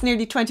got in, it was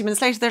nearly 20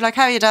 minutes later. They're like,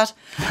 "How are you, Dad?"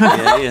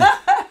 Yeah.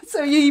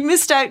 So you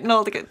missed out on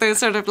all the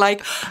sort of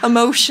like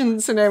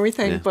emotions and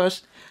everything,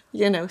 but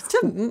you know,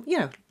 still, you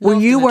know. Were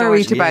you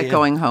worried about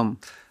going home?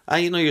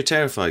 You know, you're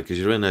terrified because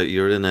you're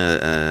in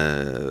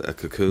a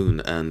cocoon,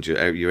 and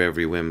your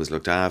every whim is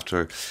looked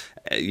after.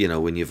 You know,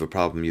 when you have a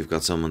problem, you've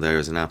got someone there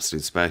as an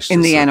absolute specialist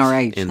in the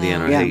NRH. In the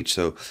NRH,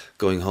 so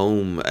going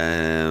home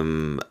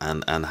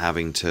and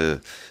having to,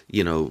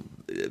 you know,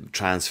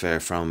 transfer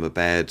from a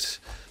bed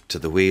to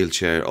the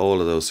wheelchair, all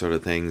of those sort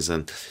of things,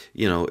 and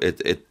you know,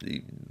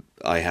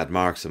 I had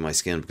marks on my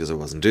skin because I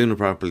wasn't doing it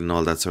properly and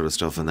all that sort of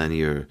stuff. And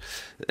then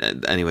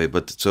anyway,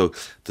 but so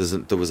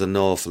there was an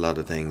awful lot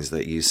of things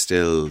that you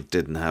still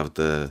didn't have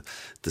the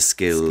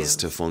skills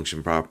to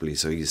function properly.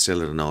 So you still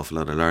had an awful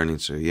lot of learning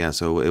to. Yeah,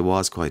 so it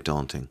was quite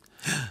daunting.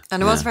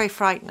 And it was very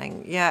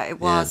frightening. Yeah, it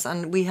was. Yeah.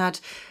 And we had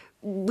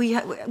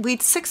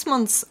 6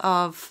 months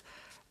of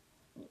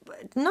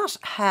not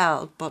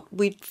hell, but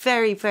we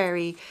very,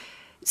 very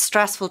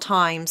stressful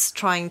times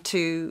trying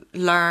to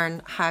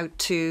learn how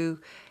to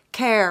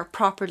care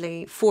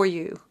properly for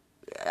you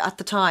at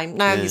the time.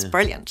 Now he's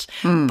brilliant,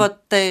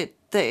 but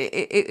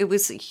it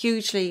was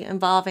hugely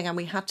involving, and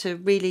we had to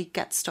really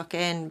get stuck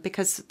in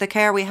because the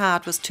care we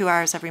had was 2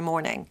 hours every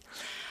morning,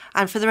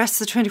 and for the rest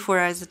of the 24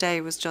 hours a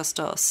day was just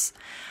us,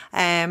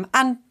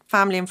 and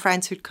family and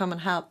friends who'd come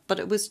and help. But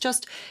it was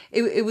just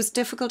it was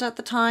difficult at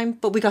the time,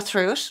 but we got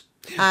through it.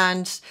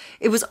 And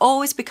it was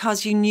always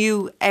because you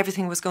knew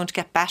everything was going to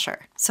get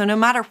better. So no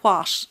matter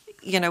what,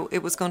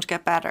 it was going to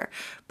get better.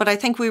 But I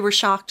think we were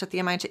shocked at the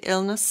amount of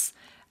illness,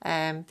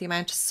 the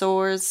amount of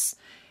sores,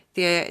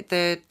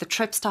 the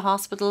trips to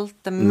hospital.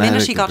 The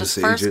minute he got his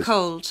first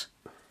cold,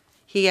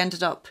 he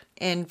ended up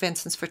in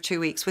Vincent's for 2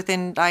 weeks.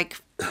 Within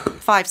like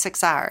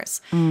 5-6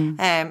 hours,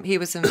 he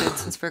was in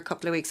Vincent's for a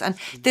couple of weeks. And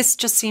this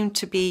just seemed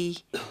to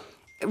be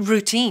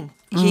routine.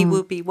 He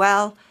would be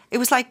well. It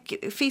was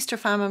like feast or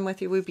famine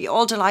with you. We'd be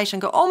all delighted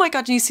and go, oh my God,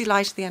 and you see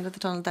light at the end of the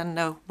tunnel. Then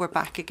no, we're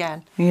back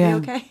again. Yeah. Are you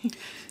okay?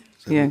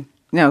 Yeah.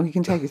 No, you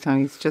can take your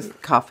time. He's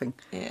just coughing.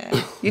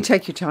 Yeah. You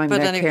take your time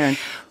there, Kieran.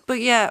 But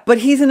yeah. But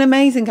he's an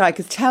amazing guy,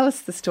 because tell us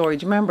the story.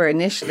 Do you remember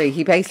initially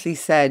he basically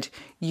said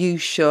you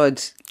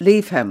should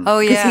leave him? Oh,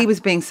 yeah. Because he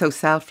was being so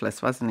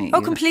selfless, wasn't he?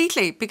 Oh,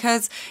 completely.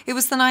 Because it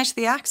was the night of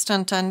the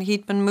accident and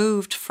he'd been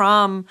moved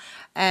from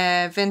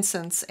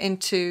Vincent's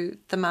into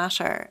the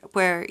Mater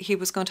where he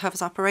was going to have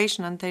his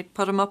operation, and they'd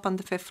put him up on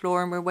the 5th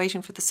floor and we're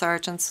waiting for the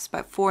surgeons. It's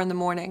about 4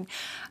 a.m.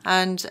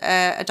 and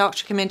a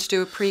doctor came in to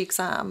do a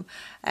pre-exam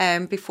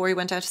before he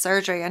went out of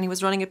surgery, and he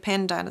was running a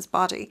pin down his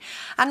body.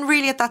 And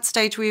really at that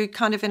stage we were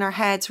kind of in our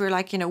heads, we were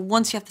like,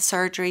 once you have the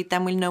surgery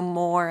then we'll know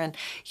more, and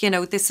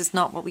this is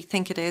not what we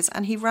think it is.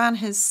 And he ran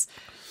his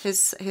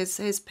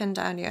pin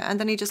down you, and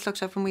then he just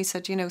looked up and we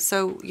said,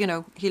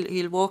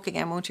 he'll walk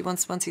again, won't he,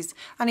 once he's,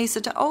 and he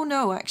said, oh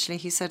no, actually,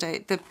 he said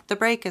the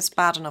break is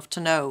bad enough to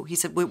know. He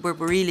said we're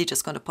really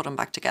just going to put him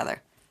back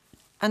together.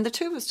 And the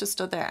two of us just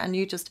stood there, and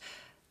you just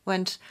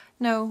went,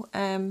 no,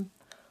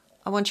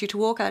 I want you to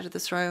walk out of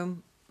this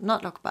room,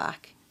 not look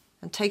back,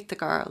 and take the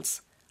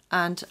girls.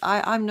 And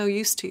I'm no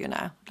use to you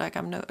now. I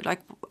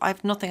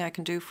have nothing I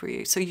can do for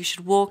you. So you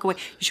should walk away.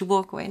 You should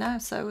walk away now.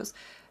 So it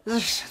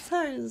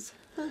was,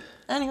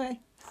 anyway.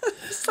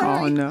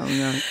 Sorry. Oh no.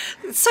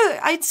 So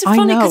it's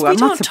funny because we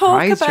don't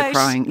talk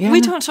about Yeah, we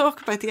don't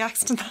talk about the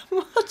accident that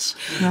much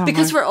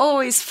because we're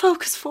always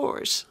focused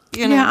forward.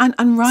 Yeah,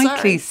 and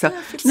rightly so.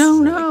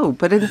 No,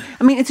 but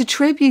it's a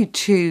tribute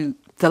to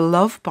the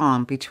love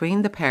bond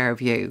between the pair of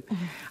you,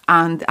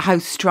 and how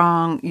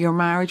strong your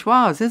marriage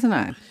was, isn't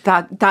it?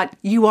 That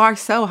you are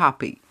so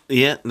happy.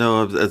 Yeah,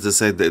 no, as I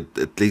said,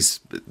 at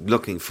least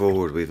looking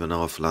forward, we've an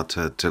awful lot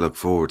to look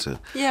forward to.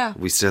 Yeah,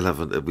 we still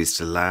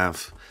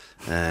laugh,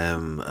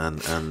 and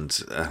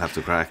have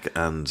the crack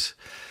and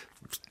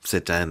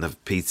sit down and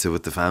have pizza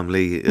with the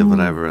family and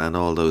whatever, and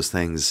all those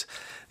things.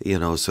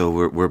 So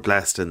we're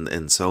blessed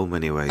in so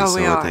many ways. Oh,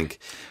 we are. I think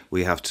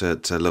we have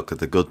to look at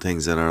the good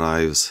things in our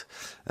lives,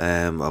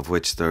 of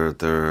which there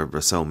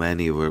are so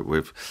many.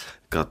 We've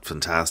got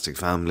fantastic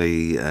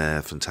family,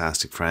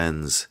 fantastic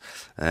friends,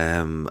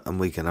 and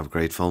we can have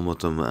great fun with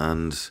them.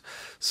 And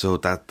so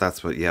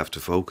that's what you have to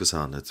focus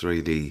on. It's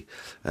really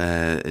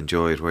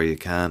enjoy it where you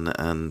can.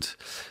 And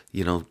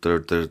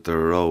there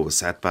are always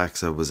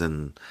setbacks. I was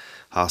in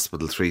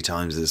hospital 3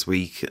 times this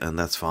week, and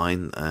that's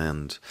fine.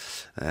 And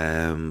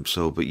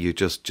but you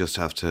just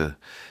have to,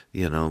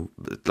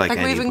 like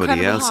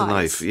anybody else in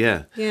life,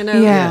 yeah.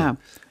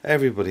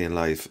 Everybody in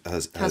life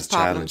has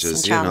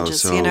challenges,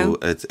 So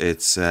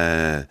it's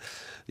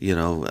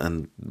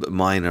and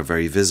mine are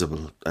very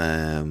visible.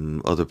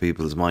 Other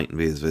people's mightn't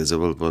be as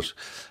visible, but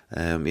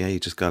you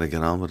just got to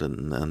get on with it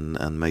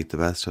and make the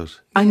best of it.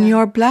 And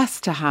you're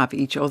blessed to have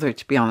each other,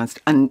 to be honest.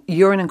 And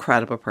you're an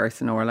incredible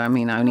person, Orla. I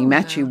only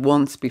met you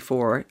once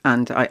before,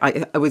 and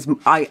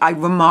I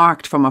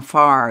remarked from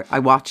afar. I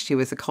watched you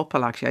as a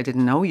couple. Actually, I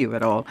didn't know you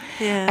at all.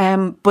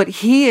 Yeah. But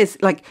he is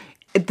like,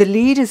 the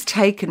lead is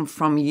taken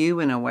from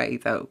you in a way,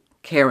 though,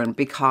 Kieran,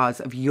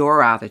 because of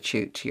your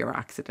attitude to your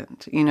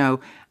accident.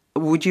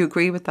 Would you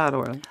agree with that,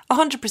 Orla?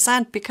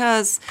 100%,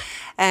 because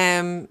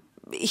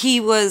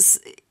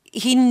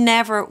he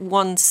never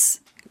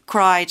once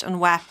cried and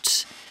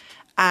wept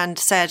and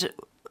said,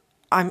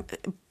 I'm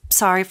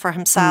sorry for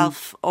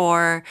himself,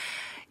 or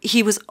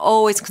he was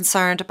always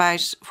concerned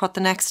about what the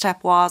next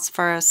step was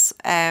for us.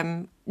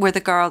 Were the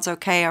girls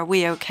okay? Are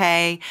we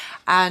okay?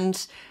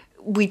 And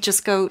we'd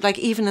just go, like,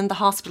 even in the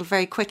hospital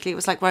very quickly, it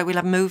was like, right, we'll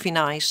have movie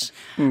night,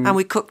 and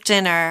we'd cook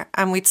dinner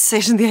and we'd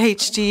sit in the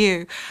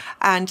HDU,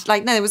 and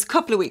it was a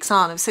couple of weeks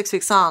on, it was 6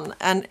 weeks on,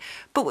 and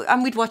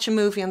we'd watch a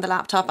movie on the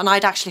laptop, and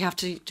I'd actually have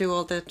to do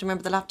all do you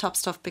remember the laptop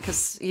stuff,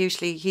 because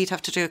usually he'd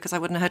have to do it because I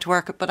wouldn't know how to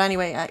work it, but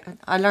anyway,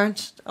 I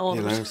learned all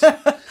of it.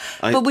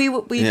 But we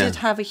did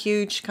have a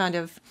huge kind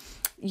of,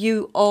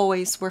 you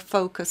always were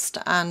focused,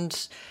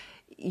 and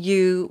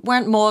you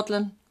weren't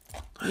maudlin.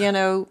 you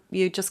know,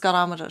 you just got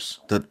on with it.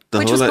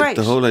 Which was great.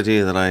 The whole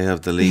idea that I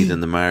have the lead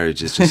in the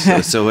marriage is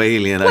just so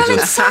alien. Well,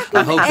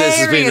 I hope this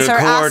has been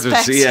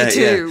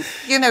recorded.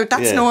 You know,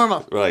 that's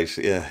normal. Right,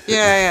 yeah.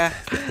 Yeah.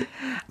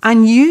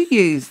 And you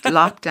used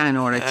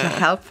lockdown, Orla, to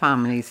help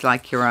families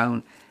like your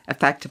own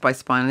affected by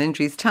spinal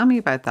injuries. Tell me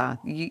about that.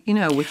 You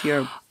know, with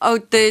your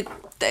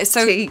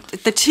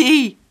the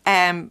tea.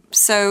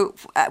 So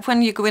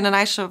when you go in and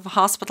out of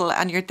hospital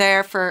and you're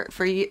there for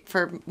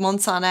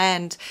months on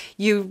end,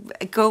 you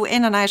go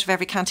in and out of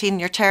every canteen and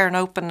you're tearing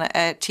open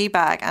a tea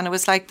bag. And it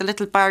was like the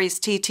little Barry's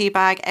tea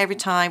bag every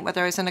time,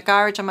 whether I was in a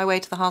garage on my way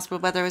to the hospital,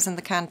 whether I was in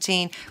the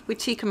canteen, with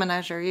tea coming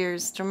out our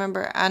ears, do you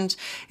remember? And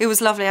it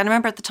was lovely. And I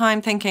remember at the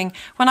time thinking,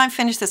 when I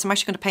finish this, I'm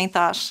actually going to paint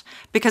that,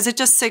 because it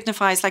just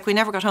signifies, like, we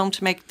never got home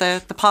to make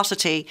the pot of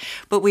tea,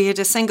 but we had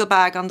a single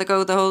bag on the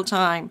go the whole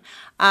time.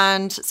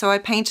 And so I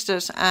painted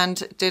it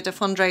and did a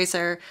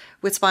fundraiser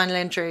with spinal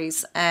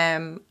injuries,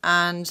 and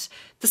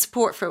the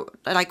support for,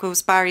 like, it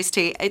was Barry's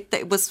Tea.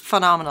 It was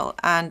phenomenal,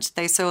 and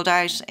they sold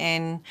out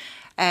in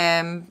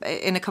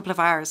a couple of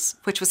hours,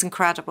 which was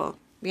incredible.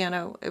 You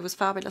know, it was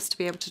fabulous to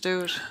be able to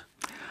do it.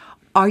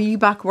 Are you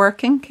back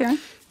working, Kieran?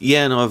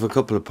 Yeah, no, I have a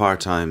couple of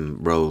part-time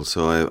roles,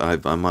 so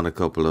I'm on a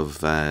couple of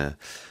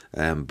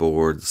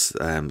boards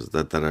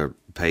that are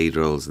paid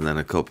roles, and then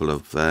a couple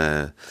of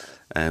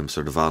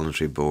sort of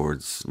voluntary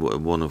boards,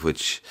 one of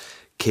which,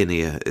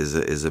 Kinea,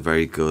 is a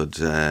very good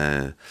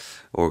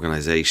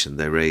organisation.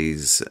 They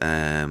raise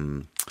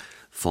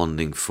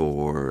funding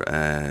for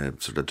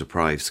sort of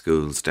deprived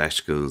schools, DESH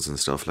schools and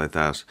stuff like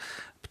that,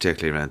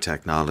 particularly around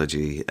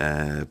technology,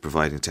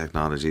 providing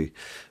technology.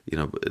 You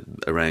know,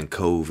 around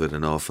COVID,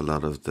 an awful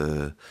lot of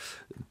the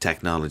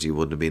technology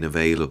wouldn't have been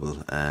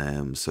available.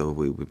 So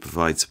we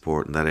provide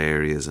support in that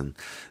areas, and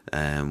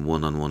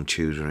one-on-one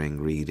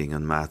tutoring, reading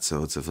and maths.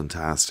 So it's a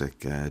fantastic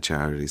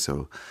charity.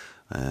 So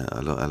I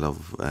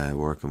love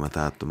working with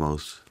that the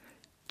most.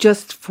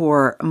 Just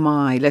for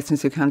my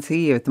listeners who can't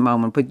see you at the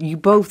moment, but you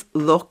both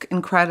look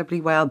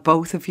incredibly well,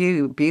 both of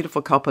you,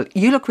 beautiful couple.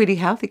 You look really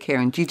healthy,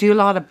 Kieran. Do you do a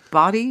lot of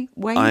body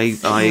weight?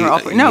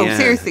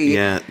 Seriously.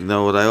 Yeah,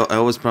 no, I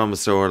always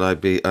promised Orla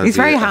I'd be... He's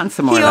very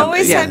handsome, Orla. He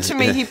always said to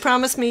me, he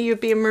promised me you'd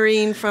be a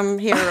Marine from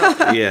here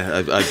up.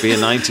 Yeah, I'd be a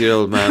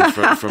 90-year-old man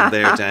from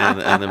there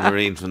down, and a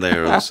Marine from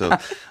there up. So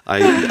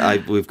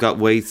we've got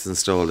weights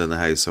installed in the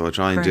house, so I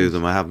try and do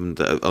them. I haven't,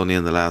 only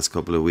in the last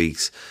couple of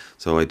weeks.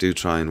 So I do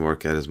try and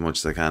work out as much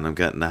as I can. I'm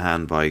getting a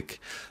hand bike.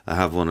 I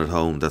have one at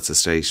home that's a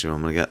stationary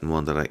one. I'm getting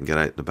one that I can get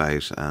out and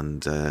about.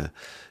 And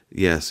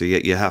so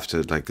you have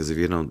to, like, because if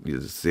you don't,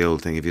 it's the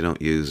old thing, if you don't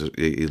use it,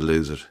 you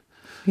lose it.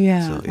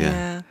 Yeah. So,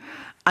 yeah.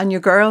 And your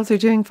girls are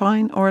doing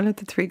fine, Orla,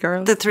 the three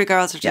girls? The three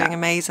girls are doing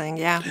amazing,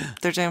 yeah.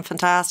 They're doing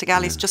fantastic.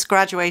 Ali's just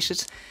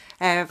graduated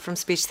from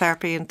speech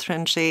therapy in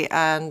Trinity,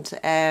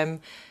 and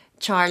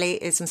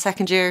Charlie is in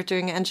second year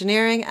doing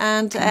engineering,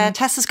 and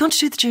Tessa's going to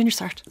do the junior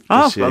cert.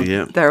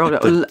 They're all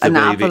an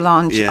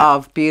avalanche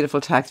of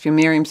beautiful text from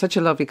Miriam. Such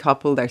a lovely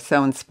couple. They're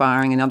so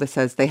inspiring. Another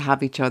says they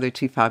have each other,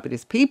 two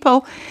fabulous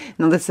people.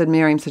 Another said,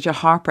 Miriam, such a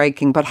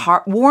heartbreaking but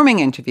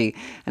heartwarming interview.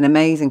 An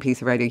amazing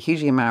piece of radio,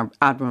 hugely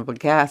admirable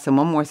guest. And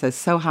one more says,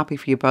 so happy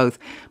for you both.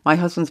 My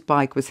husband's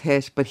bike was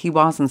hit, but he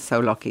wasn't so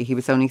lucky. He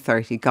was only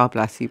 30. God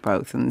bless you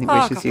both, and he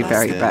wishes you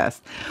very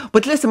best.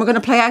 But listen, we're going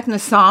to play out in a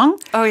song.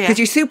 Oh, yeah. Because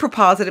you're super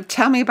positive.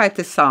 Tell me about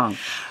this song.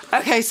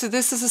 Okay, so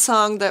this is a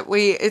song that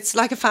it's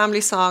like a family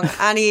song.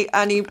 Any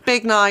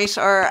big night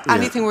or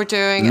anything we're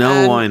doing.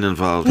 No wine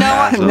involved.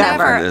 No,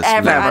 never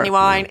any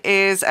wine,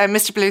 is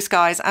Mr. Blue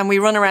Skies. And we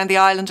run around the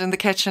island in the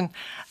kitchen.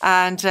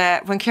 And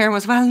when Kieran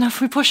was well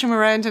enough, we push him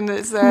around in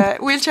his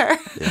wheelchair.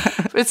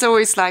 It's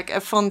always like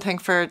a fun thing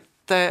for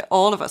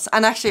all of us,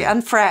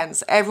 and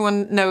friends.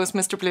 Everyone knows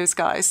Mr. Blue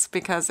Skies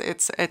because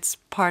it's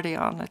party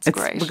on. It's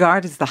great. It's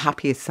regarded as the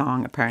happiest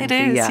song, apparently.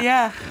 It is,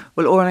 yeah.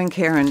 Well, Orla and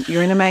Kieran,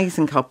 you're an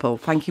amazing couple.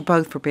 Thank you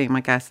both for being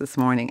my guests this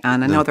morning,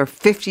 and another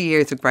 50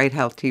 years of great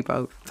health to you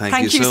both.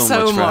 Thank you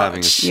so much for having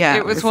us. Yeah,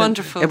 it was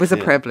wonderful. It was a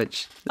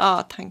privilege.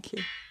 Oh, thank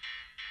you.